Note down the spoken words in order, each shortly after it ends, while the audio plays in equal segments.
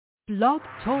Blog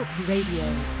Talk Radio.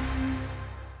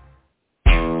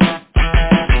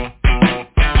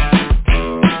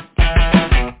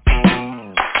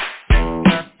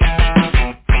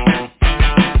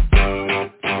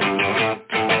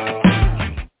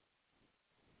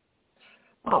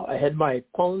 Oh, I had my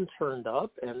phone turned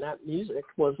up, and that music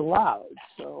was loud.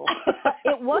 So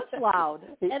it was loud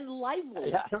and lively.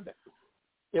 Yeah,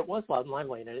 it was loud and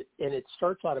lively, and it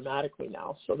starts automatically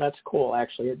now. So that's cool.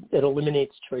 Actually, it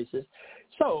eliminates choices.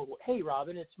 So hey,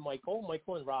 Robin, it's Michael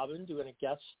and Robin doing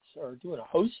a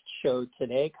host show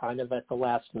today, kind of at the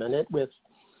last minute with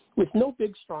no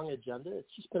big strong agenda.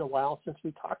 It's just been a while since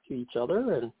we talked to each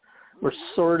other, and we're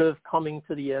sort of coming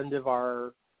to the end of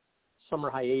our summer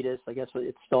hiatus. I guess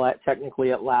it's still technically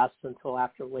it lasts until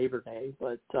after Labor Day,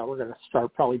 but we're going to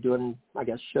start probably doing, I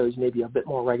guess, shows maybe a bit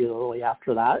more regularly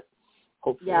after that,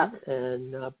 hopefully. Yeah.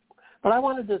 And but I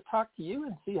wanted to talk to you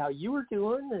and see how you were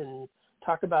doing and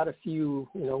talk about a few,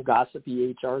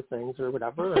 gossipy HR things or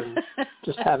whatever, and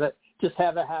just have a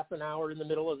half an hour in the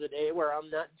middle of the day where I'm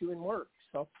not doing work.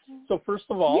 So first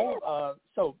of all,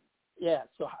 so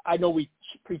I know we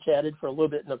pre-chatted for a little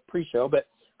bit in the pre-show, but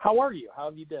how are you? How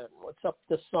have you been? What's up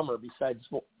this summer besides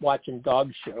watching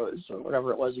dog shows or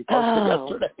whatever it was you posted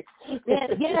yesterday?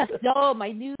 Yes. No,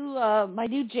 my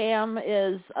new jam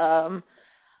is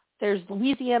there's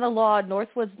Louisiana law,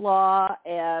 Northwoods law,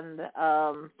 and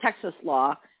Texas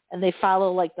law, and they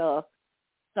follow like the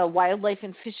wildlife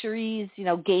and fisheries,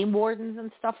 game wardens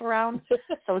and stuff around.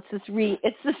 So it's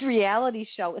this reality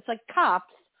show. It's like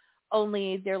Cops,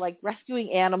 only they're like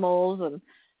rescuing animals and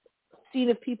seeing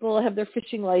if people have their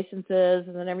fishing licenses,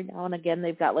 and then every now and again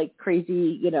they've got like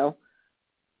crazy,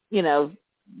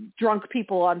 drunk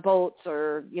people on boats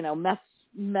or,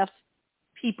 mess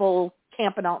people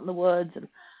camping out in the woods. And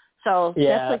so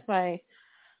that's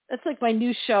like my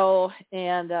new show.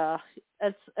 And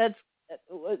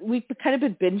we've kind of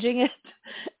been binging it,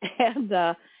 and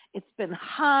it's been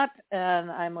hot,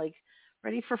 and I'm like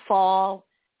ready for fall.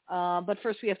 But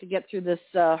first we have to get through this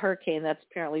hurricane that's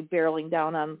apparently barreling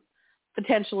down on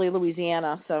potentially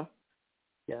Louisiana. So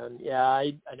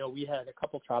I know we had a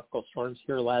couple tropical storms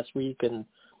here last week, and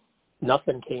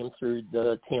nothing came through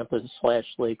the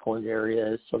Tampa/Lakeland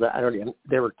area. So that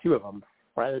there were two of them,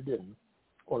 Fred and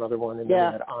one other one, and then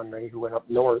we had Henri who went up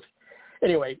north.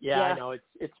 Anyway, I know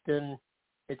it's been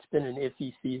an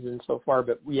iffy season so far,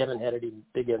 but we haven't had any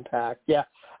big impact. Yeah,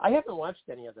 I haven't watched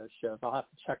any of those shows. I'll have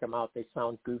to check them out. They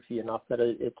sound goofy enough that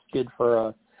it's good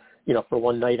for for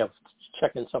one night of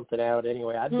checking something out.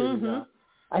 Anyway, I've been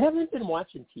I haven't been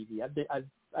watching TV. I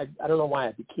don't know why.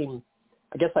 I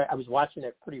guess I was watching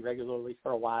it pretty regularly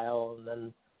for a while, and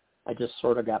then I just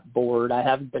sort of got bored. I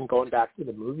haven't been going back to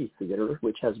the movie theater,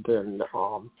 which has been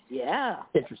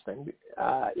interesting.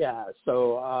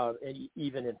 So and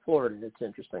even in Florida, it's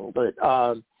interesting, but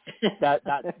that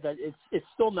it's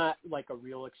still not like a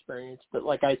real experience. But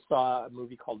like I saw a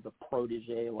movie called The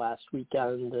Protege last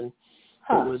weekend, and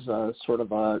it was sort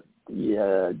of a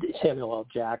Samuel L.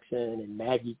 Jackson and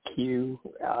Maggie Q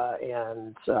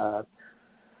and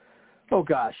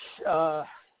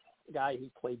guy who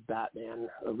played Batman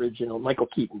original, Michael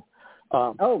Keaton.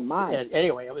 And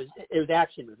anyway, it was an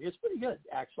action movie. It was pretty good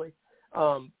actually,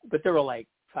 but there were like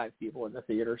 5 people in the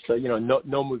theater, so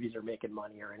no movies are making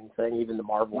money or anything, even the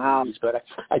Marvel movies. But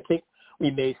I think we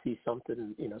may see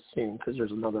something, soon, because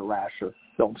there's another rash of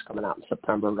films coming out in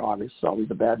September. August is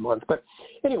always a bad month. But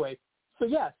anyway,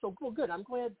 so good. I'm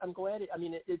glad.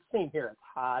 It's same here. It's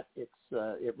hot. It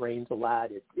rains a lot.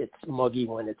 It's muggy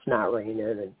when it's not raining,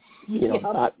 and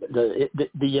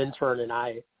the intern and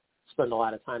I spend a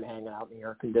lot of time hanging out in the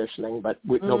air conditioning, but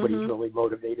nobody's really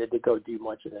motivated to go do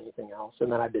much of anything else.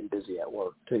 And then I've been busy at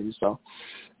work too. So,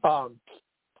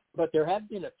 but there have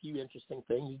been a few interesting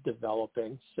things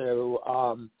developing. So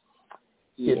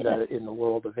in the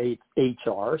world of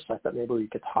HR, so I thought maybe we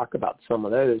could talk about some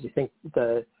of those. I think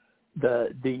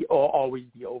always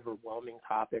the overwhelming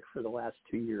topic for the last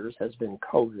 2 years has been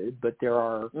COVID, but there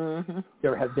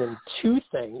have been 3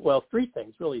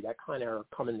 things really that kind of are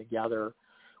coming together.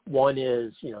 One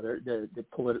is the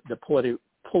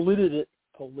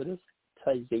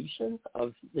politicization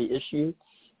of the issue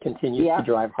continues to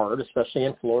drive hard, especially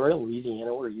in Florida,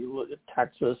 Louisiana, where you look at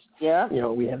Texas. We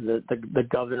have the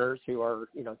governors who are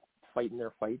fighting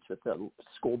their fights with the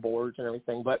school boards and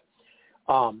everything. But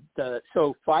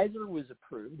so Pfizer was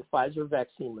approved. The Pfizer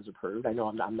vaccine was approved. I know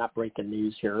I'm not breaking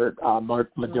news here.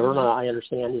 Moderna, I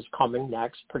understand, is coming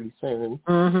next pretty soon.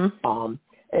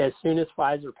 As soon as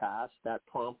Pfizer passed, that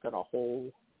prompted a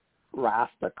whole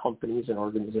raft of companies and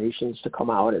organizations to come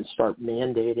out and start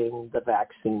mandating the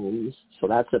vaccines. So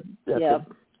that's a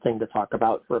thing to talk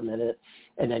about for a minute.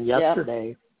 And then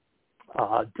yesterday,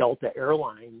 Delta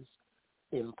Airlines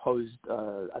imposed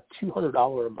a $200,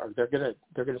 or they're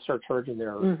gonna start charging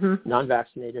their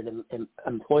non-vaccinated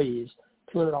employees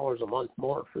 $200 a month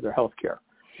more for their health care.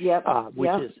 Which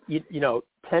is,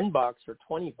 $10 or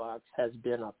 $20 has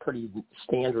been a pretty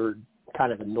standard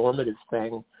kind of a normative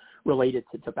thing related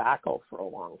to tobacco for a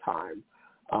long time.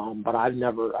 But I've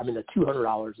never, the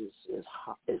 $200 is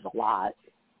a lot,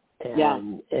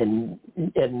 and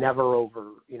never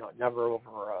over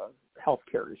a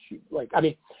healthcare issue.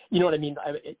 You know what I mean?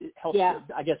 Healthcare,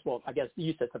 I guess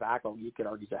you said tobacco, you could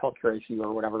argue it's a healthcare issue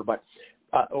or whatever, but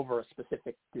over a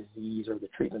specific disease or the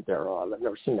treatment thereof, I've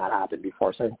never seen that happen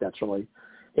before. So I think that's really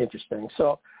interesting.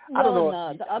 So I don't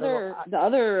know. The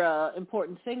other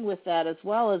important thing with that, as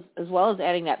well as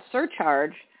adding that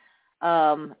surcharge,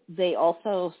 they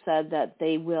also said that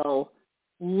they will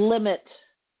limit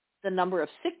the number of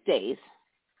sick days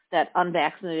that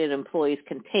unvaccinated employees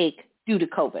can take due to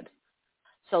COVID.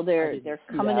 So they're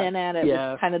coming in at it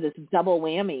with kind of this double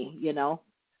whammy,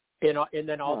 And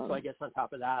then also, I guess on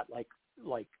top of that,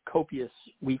 like copious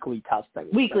weekly testing.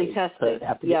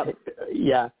 Testing.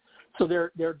 So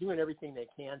they're doing everything they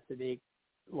can to make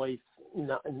life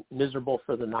miserable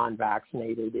for the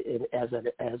non-vaccinated as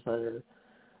a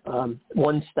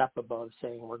one step above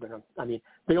saying we're going to.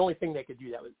 The only thing they could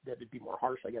do that would be more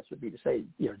harsh, I guess, would be to say,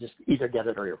 just either get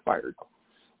it or you're fired.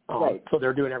 So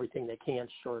they're doing everything they can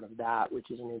short of that, which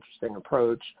is an interesting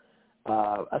approach,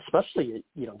 especially,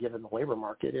 given the labor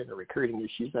market and the recruiting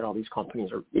issues that all these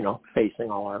companies are, facing,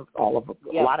 a lot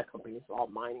of companies, all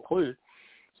mine included.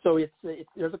 So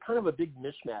there's a kind of a big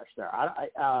mishmash there.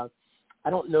 I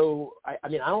don't know.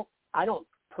 I don't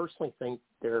personally think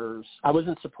I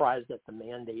wasn't surprised that the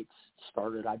mandates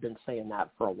started. I've been saying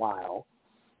that for a while.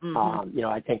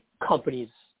 I think companies,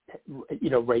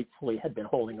 rightfully had been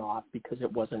holding off because it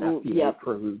wasn't FDA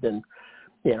approved, and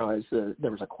there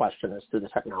was a question as to the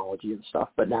technology and stuff.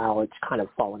 But now it's kind of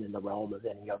fallen in the realm of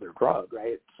any other drug,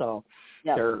 right? So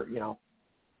they're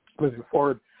moving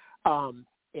forward, and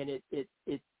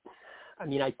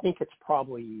I think it's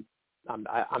probably.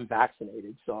 I'm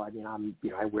vaccinated, so I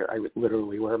would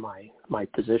literally wear my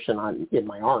position in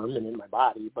my arm and in my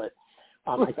body. But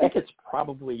I think it's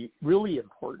probably really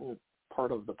important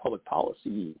part of the public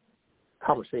policy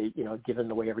conversation. Given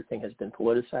the way everything has been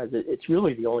politicized, it's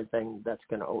really the only thing that's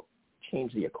going to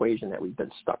change the equation that we've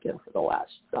been stuck in for the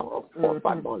last 4 or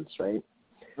 5 months, right?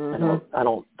 I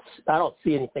don't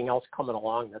see anything else coming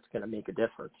along that's going to make a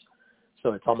difference.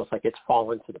 So it's almost like it's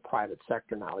fallen to the private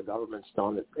sector now. The government's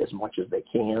done it as much as they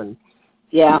can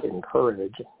to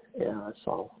encourage.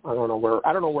 So I don't know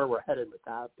where we're headed with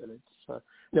that, but it's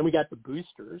then we got the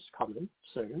boosters coming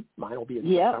soon. Mine will be in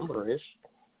September-ish.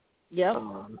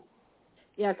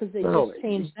 Because they just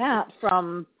changed that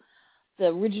from the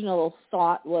original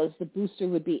thought was the booster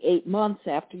would be 8 months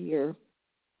after your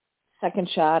second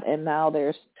shot, and now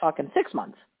they're talking 6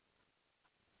 months.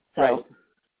 So. Right.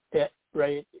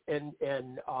 Right, and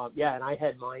I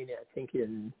had mine, I think,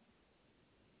 in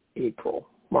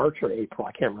March or April.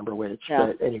 I can't remember which,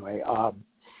 but anyway,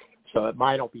 so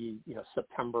mine will be,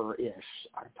 September-ish,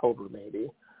 October maybe,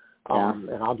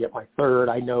 and I'll get my third.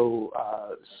 I know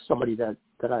somebody that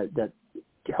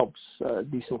helps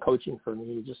do some coaching for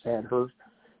me. Just had her.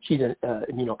 She's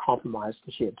immunocompromised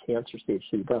because she had cancer, stage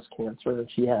 3 breast cancer, and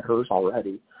she had hers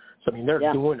already. So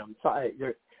they're doing them. So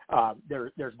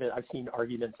there's been, I've seen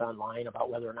arguments online about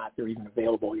whether or not they're even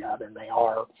available yet, and they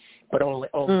are, but only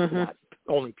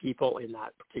people in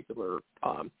that particular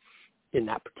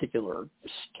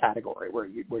category where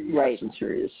you have some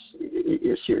serious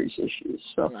issues.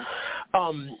 So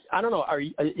I don't know. Are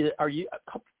you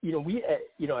we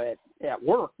at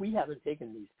work we haven't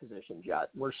taken these positions yet.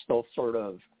 We're still sort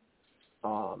of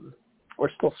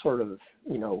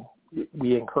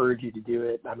we encourage you to do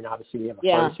it. Obviously we have a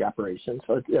pharmacy operation,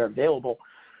 so they're available,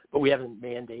 but we haven't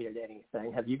mandated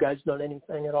anything. Have you guys done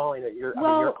anything at all?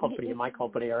 Your company and my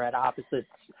company are at opposite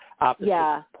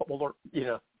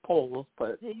poles,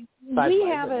 but we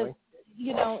haven't.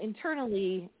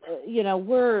 Internally,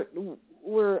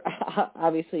 we're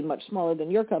obviously much smaller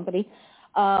than your company,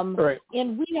 right.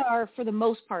 And we are for the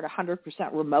most part 100%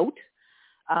 remote.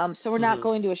 So we're not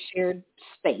going to a shared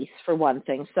space for one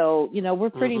thing. So, we're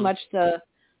pretty much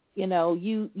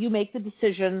you make the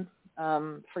decision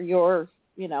for your,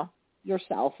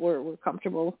 yourself. We're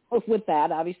comfortable with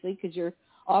that, obviously, because your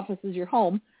office is your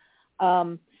home.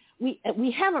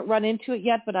 We haven't run into it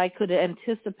yet, but I could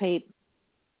anticipate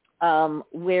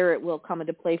where it will come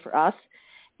into play for us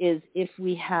is if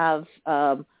we have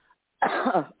a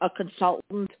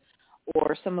consultant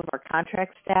or some of our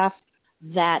contract staff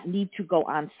that need to go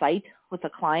on site with a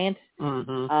client, and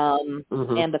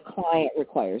the client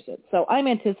requires it. So I'm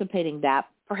anticipating that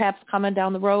perhaps coming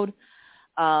down the road,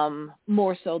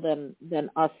 more so than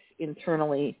us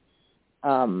internally,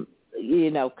 kind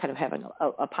of having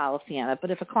a policy on it.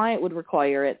 But if a client would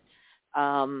require it,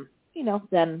 then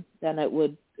it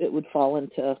would fall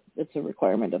into, it's a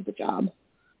requirement of the job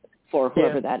for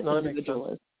whoever that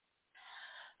individual is.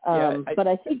 But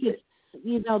I think it's,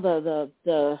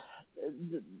 the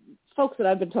folks that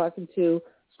I've been talking to,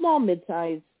 small,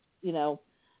 mid-sized,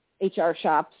 HR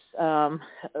shops,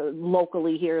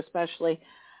 locally here especially,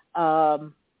 are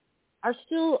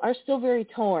still very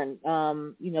torn.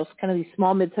 Kind of these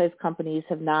small, mid-sized companies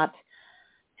have not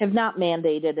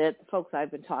mandated it. The folks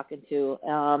I've been talking to,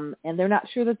 and they're not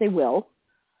sure that they will.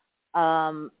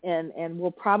 And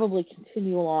we'll probably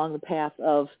continue along the path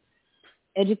of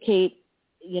educate,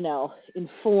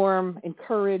 inform,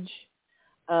 encourage,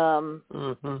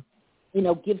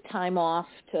 give time off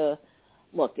to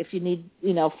look. If you need,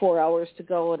 4 hours to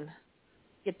go and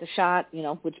get the shot,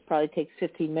 which probably takes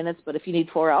 15 minutes, but if you need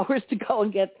 4 hours to go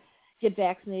and get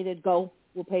vaccinated, go,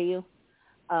 we'll pay you.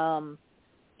 And,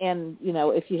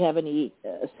 if you have any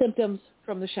symptoms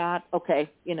from the shot, okay,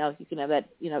 you can have that,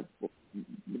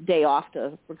 day off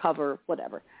to recover,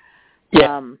 whatever.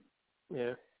 Yeah.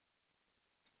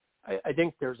 I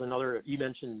think there's another. You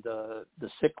mentioned the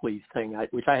sick leave thing,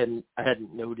 which I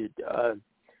hadn't noted.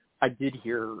 I did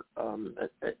hear,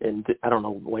 and I don't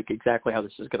know exactly how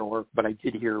this is going to work, but I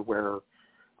did hear where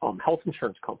health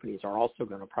insurance companies are also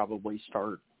going to probably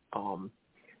start,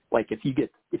 if you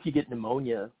get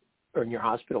pneumonia or you're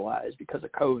hospitalized because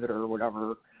of COVID or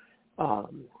whatever,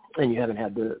 and you haven't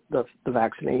had the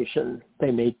vaccination, they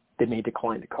may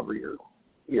decline to cover your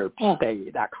stay,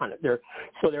 that kind of there.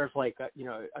 So there's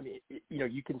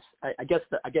you can, I guess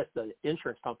the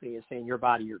insurance company is saying your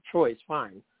body, your choice,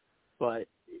 fine. But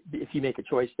if you make a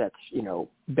choice that's,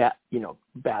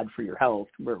 bad for your health,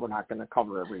 we're not going to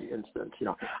cover every instance.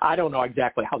 I don't know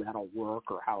exactly how that'll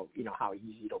work or how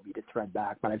easy it'll be to thread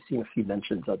back, but I've seen a few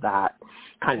mentions of that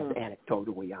kind of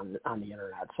anecdotally on the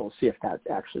internet. So we'll see if that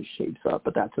actually shapes up.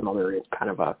 But that's another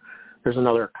there's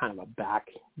another kind of a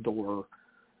backdoor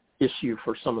issue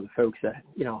for some of the folks that,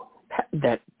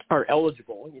 that are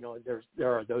eligible.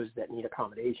 There are those that need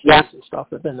accommodations and stuff,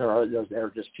 but then there are those that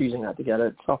are just choosing not to get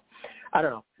it. So I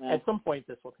don't know. Yeah. At some point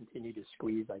this will continue to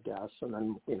squeeze, I guess, and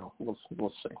then, we'll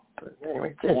see. But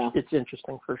anyway, it's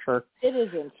interesting for sure. It is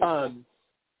interesting.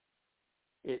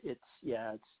 It's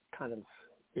kind of,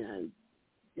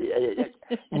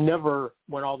 never,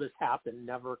 when all this happened,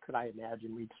 never could I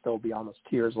imagine we'd still be almost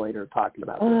 2 years later talking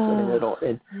about this.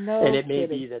 And it may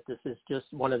be that this is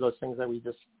just one of those things that we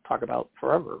just talk about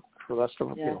forever for the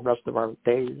rest of our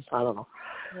days. I don't know.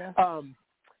 Yeah.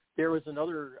 There was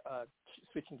another,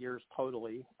 switching gears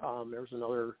totally, there was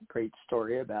another great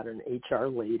story about an HR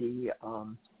lady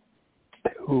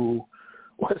who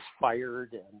was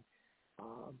fired and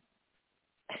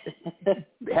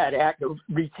had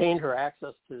retained her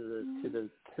access to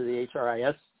the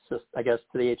HRIS, I guess,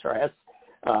 to the HRS,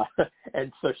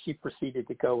 and so she proceeded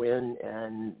to go in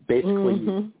and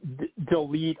basically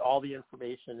delete all the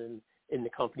information in the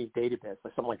company's database,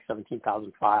 something like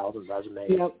 17,000 files and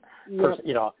resumes,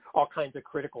 all kinds of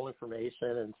critical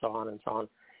information and so on and so on.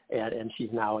 And she's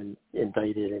now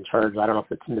indicted and charged. I don't know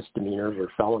if it's misdemeanors or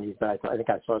felonies, but I think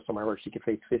I saw somewhere where she could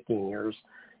face 15 years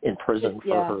in prison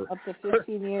for her. Up to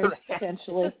 15 years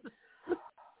potentially.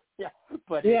 Yeah,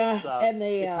 but and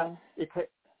they.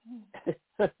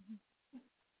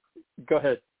 Go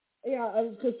ahead. Yeah, I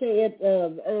was going to say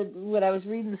when I was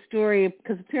reading the story,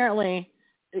 because apparently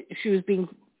she was being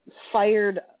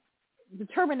fired. The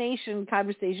termination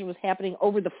conversation was happening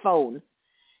over the phone.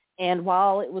 And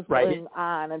while it was going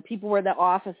on, and people were in the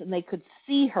office, and they could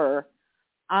see her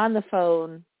on the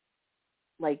phone,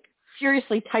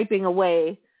 furiously typing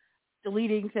away,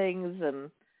 deleting things, and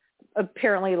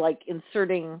apparently,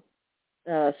 inserting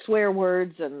swear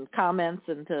words and comments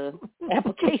into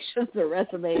applications or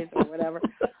resumes or whatever.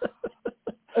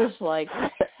 It's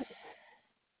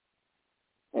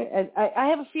I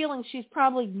have a feeling she's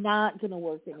probably not going to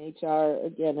work in HR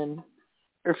again in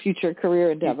her future career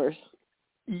endeavors.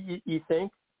 You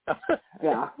think?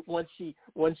 Yeah. Once she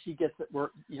gets at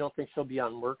work, you don't think she'll be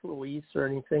on work release or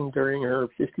anything during her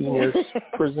 15 years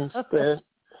prison stint?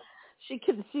 She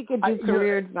could do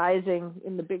career advising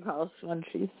in the big house when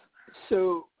she's.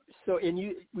 So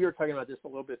we were talking about this a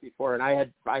little bit before, and I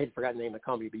had forgotten the name of the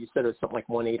company, but you said it was something like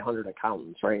 1-800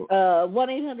 accountants, right?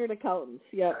 1-800 accountants.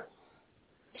 Yeah.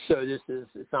 So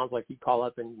it sounds like you call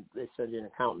up and they send you an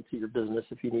accountant to your business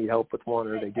if you need help with one,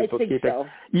 or they do bookkeeping. So.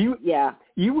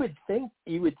 You would think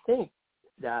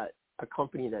that a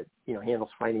company that, handles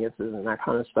finances and that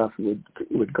kind of stuff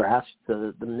would grasp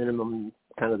the minimum,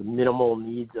 kind of the minimal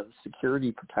needs of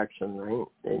security protection, right?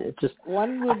 And it just,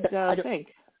 one would think.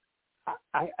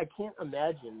 I can't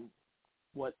imagine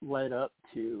what led up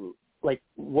to, like,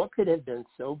 what could have been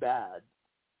so bad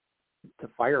to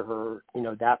fire her,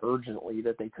 that urgently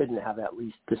that they couldn't have at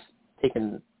least just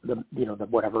taken the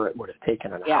whatever it would have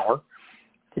taken an hour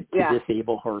to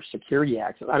disable her security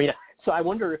access. I mean, so I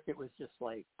wonder if it was just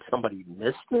like somebody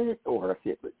missed it, or if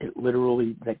it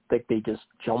literally, like they just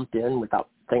jumped in without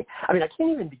thinking. I mean, I can't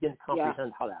even begin to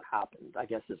comprehend how that happened, I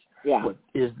guess what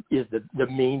is the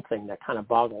main thing that kind of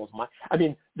boggles my, I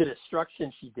mean, the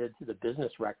destruction she did to the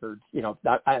business records,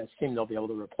 I assume they'll be able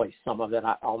to replace some of it.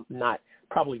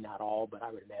 Probably not all, but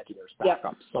I would imagine there's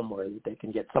backup somewhere that they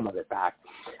can get some of it back.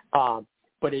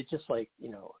 But it's just like, I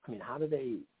mean, how did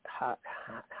they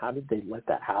let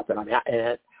that happen? I mean,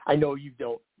 I know you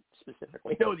don't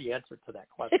specifically know the answer to that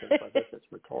question, so I guess it's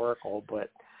rhetorical,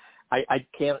 but I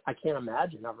can't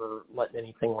imagine ever letting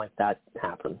anything like that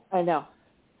happen. I know.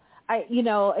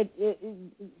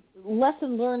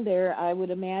 Lesson learned there. I would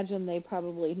imagine they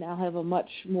probably now have a much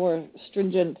more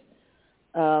stringent,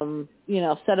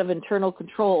 set of internal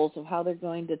controls of how they're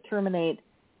going to terminate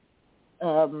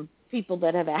people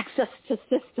that have access to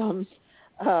systems,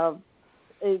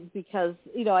 because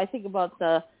I think about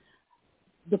the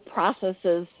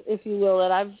processes, if you will,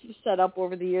 that I've set up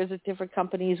over the years at different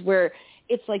companies, where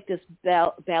it's like this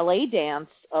ballet dance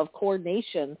of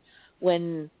coordination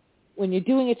when you're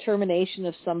doing a termination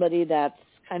of somebody that's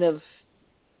kind of,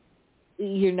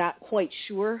 you're not quite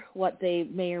sure what they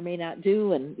may or may not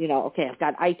do, and okay, I've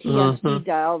got IT on speed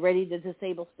dial ready to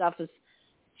disable stuff as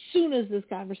soon as this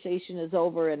conversation is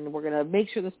over, and we're going to make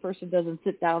sure this person doesn't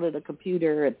sit down at a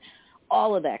computer, and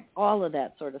all of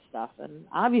that sort of stuff. And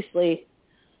obviously,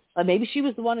 maybe she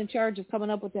was the one in charge of coming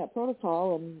up with that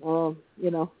protocol, and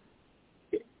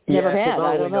never had.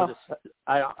 I don't know.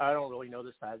 I don't really know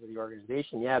the size of the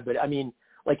organization. Yeah, but I mean,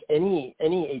 like any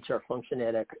HR function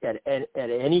at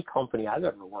any company I've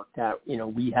ever worked at,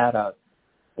 we had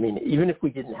even if we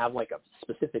didn't have like a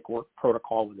specific work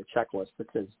protocol with a checklist that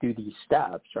says do these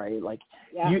steps, right? Like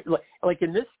like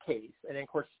in this case, and of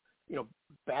course,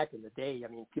 back in the day,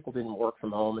 people didn't work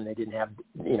from home, and they didn't have,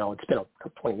 it's been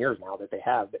 20 years now that they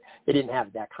have, but they didn't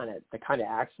have the kind of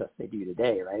access they do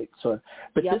today, right? So,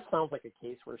 but this sounds like a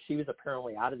case where she was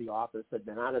apparently out of the office, had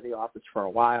been out of the office for a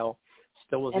while,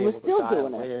 still was able to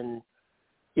dial in.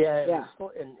 Yeah.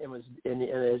 And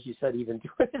as you said, even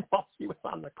doing it while she was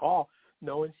on the call,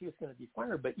 knowing she was going to be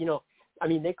fired. But,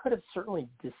 they could have certainly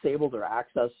disabled her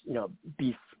access,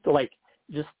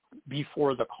 just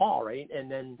before the call, right?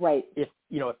 And then if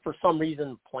for some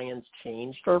reason plans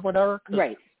changed or whatever,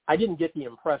 I didn't get the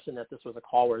impression that this was a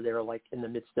call where they were like in the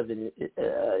midst of an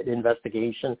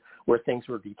investigation where things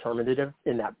were determinative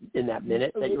in that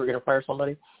minute that you were going to fire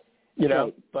somebody,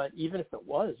 But even if it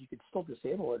was, you could still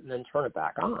disable it and then turn it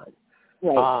back on,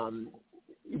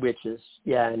 which is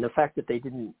and the fact that they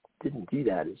didn't do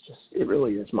that is just, it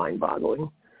really is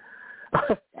mind-boggling.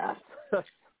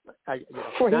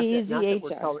 Easy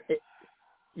HR.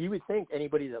 You would think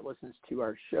anybody that listens to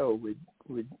our show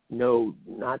would know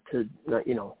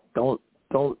don't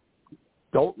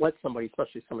let somebody,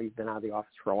 especially somebody who's been out of the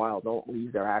office for a while, don't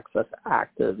leave their access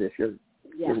active if you're,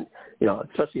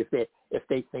 especially if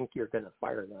they think you're going to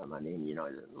fire them. I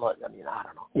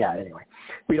don't know. Yeah. Anyway,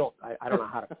 we don't. I don't know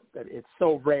how to. It's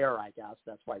so rare, I guess.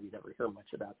 That's why we never hear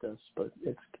much about this. But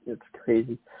it's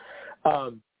crazy.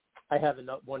 I have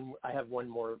one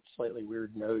more slightly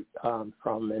weird note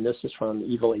and this is from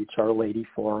Evil HR Lady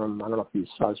Forum. I don't know if you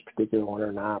saw this particular one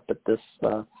or not, but there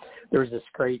was this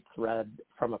great thread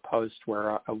from a post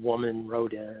where a woman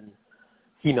wrote in,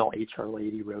 female HR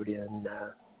lady wrote in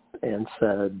and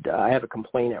said, I have a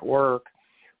complaint at work.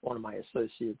 One of my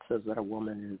associates says that a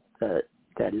woman that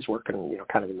is working,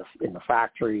 kind of in the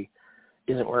factory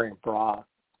isn't wearing a bra.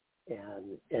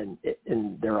 And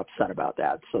they're upset about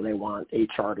that, so they want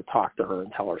HR to talk to her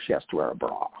and tell her she has to wear a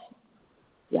bra.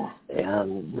 Yeah.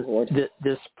 And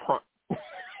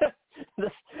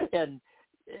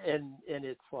and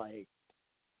it's like,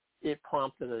 it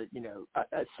prompted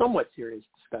a somewhat serious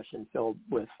discussion filled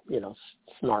with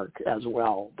snark as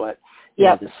well. But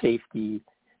the safety.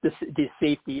 The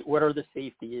safety. What are the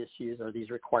safety issues? Are these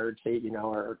required safety?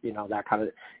 Or that kind of,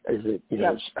 is it?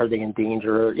 Are they in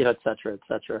danger? Et cetera, et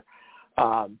cetera.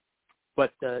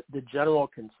 But the general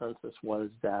consensus was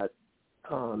that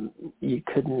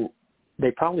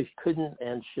they probably couldn't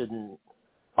and shouldn't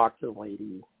talk to the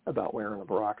lady about wearing a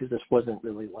bra, because this wasn't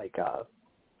really like a,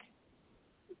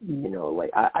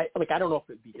 I don't know if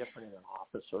it'd be different in an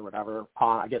office or whatever.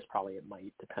 I guess probably it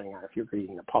might, depending on if you're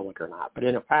greeting the public or not. But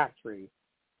in a factory,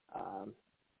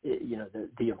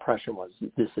 the impression was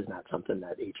this is not something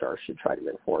that HR should try to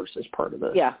enforce as part of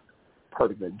the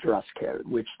dress code,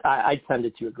 which I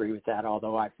tended to agree with that,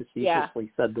 although I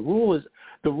facetiously said the rule is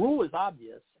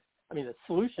obvious. I mean, the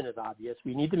solution is obvious.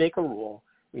 We need to make a rule.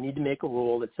 We need to make a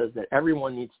rule that says that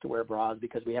everyone needs to wear bras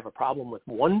because we have a problem with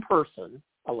one person,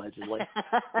 allegedly.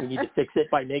 We need to fix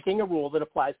it by making a rule that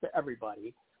applies to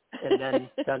everybody, and then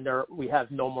we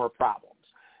have no more problems.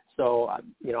 So, I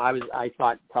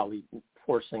thought probably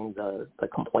forcing the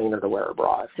complainer to wear a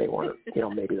bra if they weren't,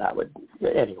 maybe that would,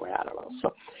 anyway, I don't know.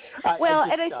 So, I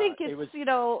think it was,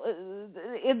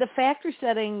 in the factory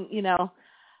setting,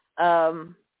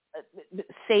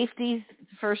 safety's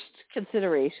first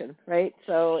consideration, right?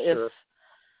 So sure.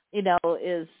 Is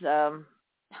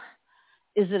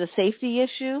it a safety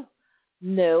issue?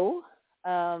 No.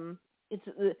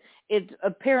 It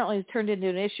apparently turned into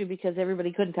an issue because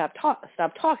everybody couldn't stop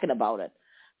talking about it.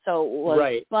 So it was,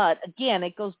 right. But again,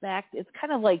 it goes back. It's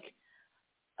kind of like,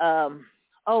 you're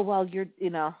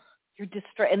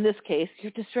in this case,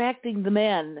 you're distracting the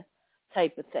men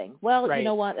type of thing. Well, right. You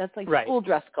know what? That's like right. school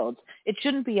dress codes. It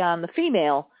shouldn't be on the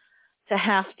female to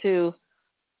have to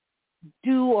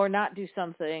do or not do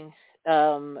something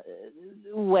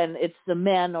when it's the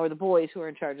men or the boys who are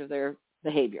in charge of their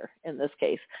behavior in this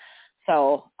case.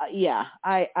 So,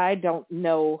 I don't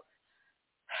know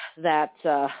that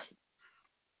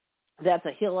that's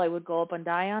a hill I would go up and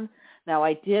die on. Now,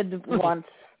 I did once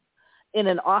in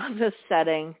an office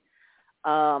setting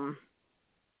had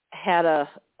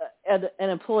an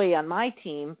employee on my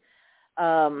team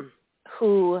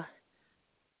who,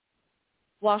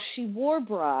 while she wore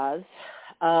bras,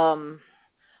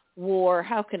 wore,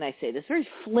 how can I say this, very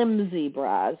flimsy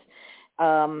bras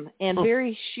and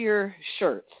very sheer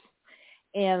shirts.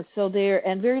 And so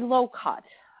and very low cut.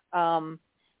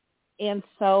 And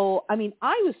so, I mean,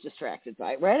 I was distracted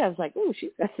by it, right? I was like, "Ooh, she's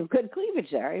got some good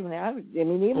cleavage there." I mean, it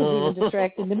was even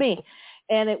distracting to me.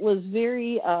 And it was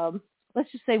very,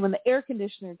 let's just say when the air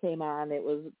conditioner came on, it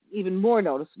was even more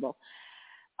noticeable.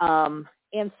 And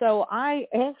so I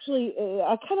actually,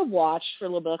 I kind of watched for a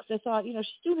little bit because I thought, she's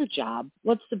doing her job.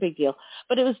 What's the big deal?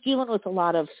 But it was dealing with a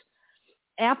lot of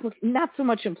not so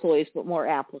much employees, but more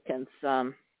applicants,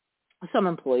 some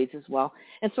employees as well.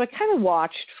 And so I kind of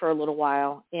watched for a little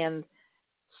while and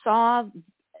saw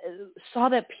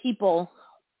that people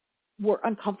were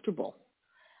uncomfortable,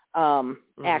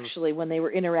 actually, when they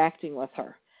were interacting with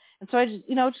her. And so I just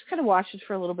kind of watched it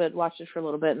for a little bit, and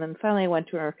then finally I went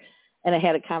to her and I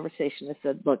had a conversation. I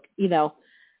said, "Look, you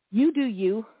do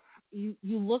you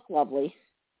look lovely.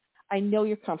 I know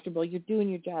you're comfortable. You're doing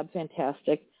your job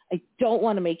fantastic. I don't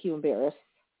want to make you embarrassed,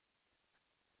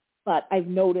 but I've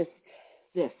noticed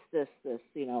this, this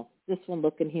one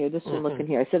looking here, this one looking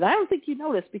here." I said, "I don't think you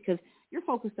noticed because you're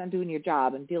focused on doing your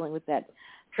job and dealing with that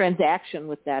transaction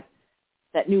with that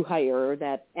new hire or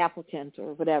that applicant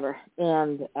or whatever."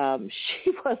 And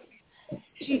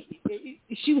she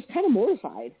was kind of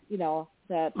mortified,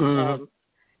 that,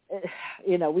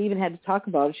 we even had to talk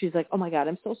about it. She's like, "Oh my God,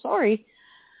 I'm so sorry.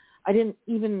 I didn't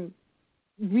even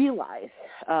realize."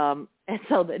 And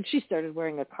so then she started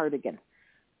wearing a cardigan.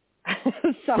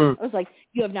 So I was like,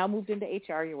 "You have now moved into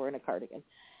HR. You're wearing a cardigan."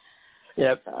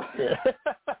 Yep. So. Yeah.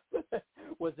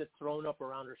 Was it thrown up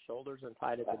around her shoulders and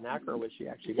tied at the neck, or was she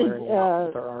actually wearing it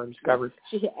with her arms covered?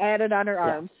 She had it on her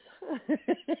arms.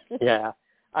 Yeah.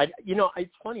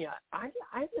 It's funny. I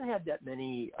haven't had that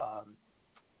many,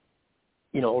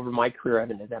 over my career, I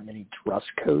haven't had that many dress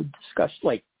code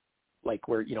discussions, like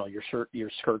where, your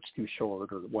skirt's too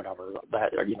short or whatever,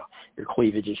 that, or, your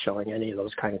cleavage is showing, any of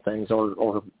those kind of things,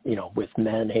 or with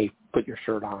men, hey, put your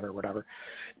shirt on or whatever.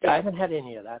 I haven't had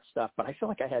any of that stuff, but I feel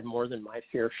like I had more than my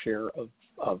fair share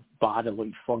of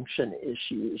bodily function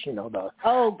issues, good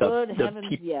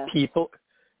heavens, yes.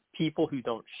 People who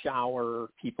don't shower,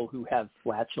 people who have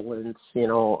flatulence,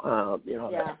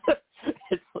 Yeah.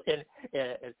 and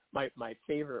my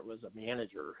favorite was a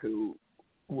manager who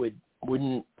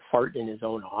wouldn't fart in his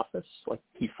own office. Like,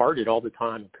 he farted all the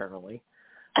time, apparently.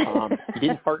 He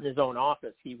didn't fart in his own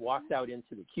office. He walked out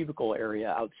into the cubicle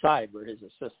area outside where his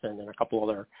assistant and a couple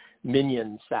other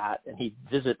minions sat, and he'd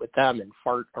visit with them and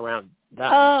fart around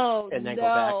them, and then go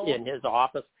back in his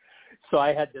office. So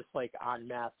I had this en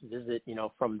masse visit,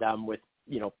 from them with,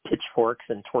 pitchforks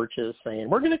and torches saying,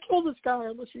 "We're going to kill this guy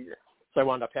unless you." So I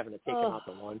wound up having to take him out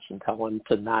to lunch and tell him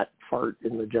to not fart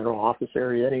in the general office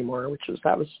area anymore,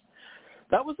 that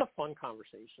That was a fun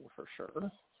conversation for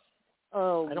sure.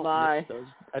 Oh I don't my! miss those.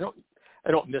 I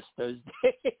don't miss those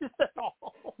days at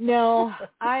all. No,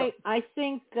 I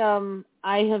think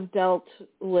I have dealt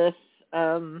with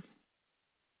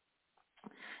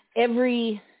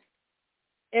every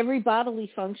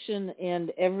bodily function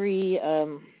and every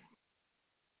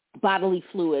bodily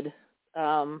fluid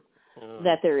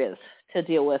that there is to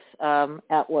deal with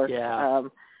at work. Yeah.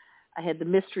 I had the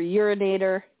mystery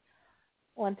urinator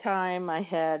one time. I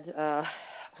had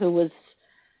who was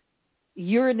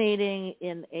urinating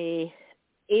in a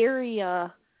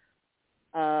area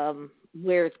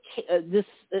where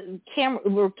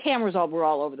cameras were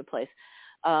all over the place.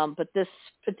 But this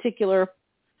particular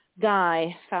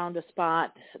guy found a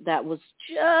spot that was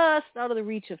just out of the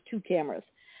reach of 2 cameras.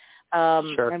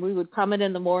 Sure. And we would come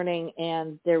in the morning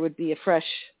and there would be a fresh,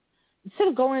 instead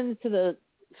of going into the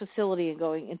facility and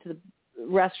going into the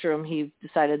restroom, he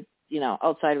decided,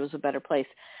 outside was a better place.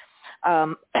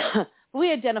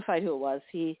 We identified who it was.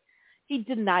 He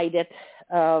denied it,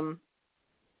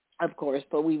 of course,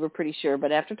 but we were pretty sure.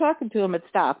 But after talking to him, it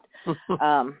stopped.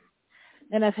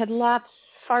 And I've had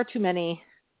far too many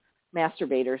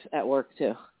masturbators at work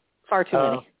too. Far too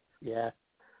many.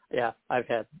 Yeah, I've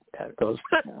had those.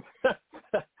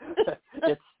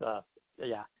 It's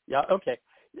yeah. Okay.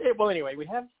 Well, anyway, we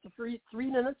have 3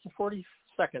 minutes and 40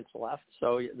 seconds left,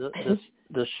 so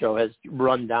this show has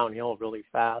run downhill really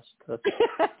fast to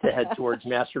head towards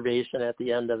masturbation at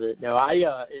the end of it. No,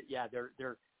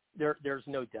 there's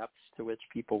no depths to which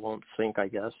people won't sink, I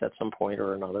guess, at some point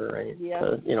or another, right?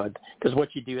 Yeah. Because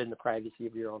what you do in the privacy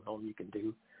of your own home, you can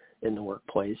do in the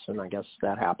workplace, and I guess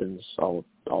that happens all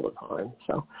the time.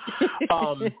 So,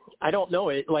 I don't know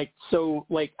it. I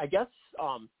guess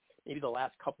maybe the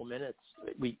last couple minutes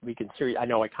we can I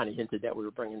know I kind of hinted that we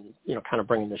were bringing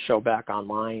the show back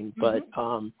online, but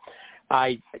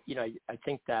I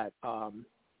think that I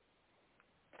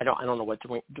don't know what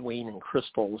Dwayne and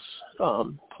Crystal's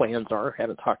plans are. I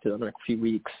haven't talked to them in a few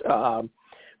weeks,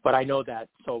 but I know that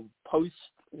post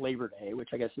Labor Day, which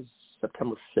I guess is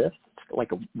September 5th, it's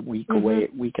like a week away,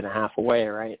 week and a half away,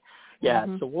 right? Yeah,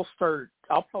 so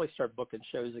I'll probably start booking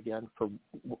shows again for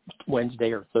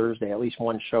Wednesday or Thursday, at least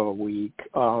one show a week,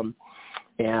 and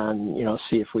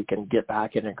see if we can get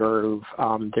back in a groove.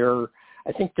 I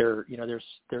think there's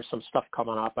some stuff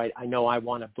coming up. I know I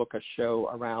want to book a show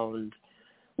around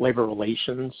labor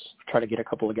relations, try to get a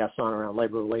couple of guests on around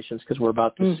labor relations, because we're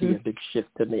about to see a big shift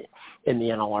in the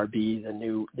NLRB.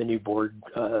 The new board,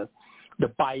 the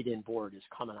Biden board, is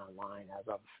coming online as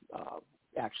of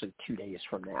actually 2 days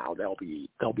from now. They'll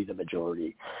be the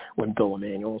majority when Bill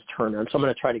Emanuel's turn on. So I'm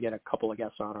going to try to get a couple of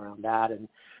guests on around that. And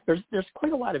there's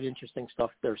quite a lot of interesting stuff.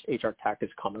 There's HR Tech is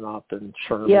coming up, and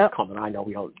SHRM is coming. I know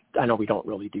we don't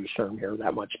really do SHRM here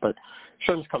that much, but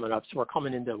SHRM's coming up. So we're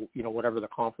coming into whatever the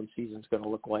conference season's going to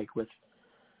look like with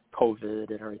COVID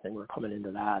and everything. We're coming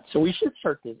into that. So we should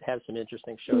start to have some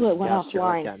interesting shows. Ooh, it went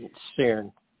offline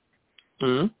soon.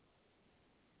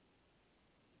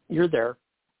 You're there,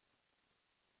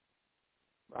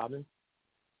 Robin.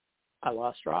 I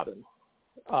lost Robin.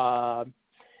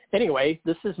 Anyway,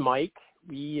 this is Mike.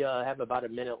 We have about a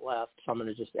minute left, so I'm going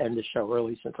to just end the show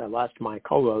early since I lost my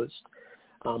co-host.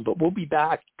 But we'll be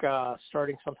back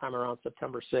starting sometime around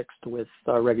September 6th with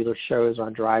regular shows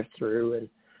on Drive-Thru. And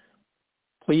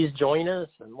please join us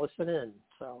and listen in.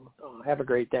 So have a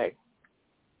great day.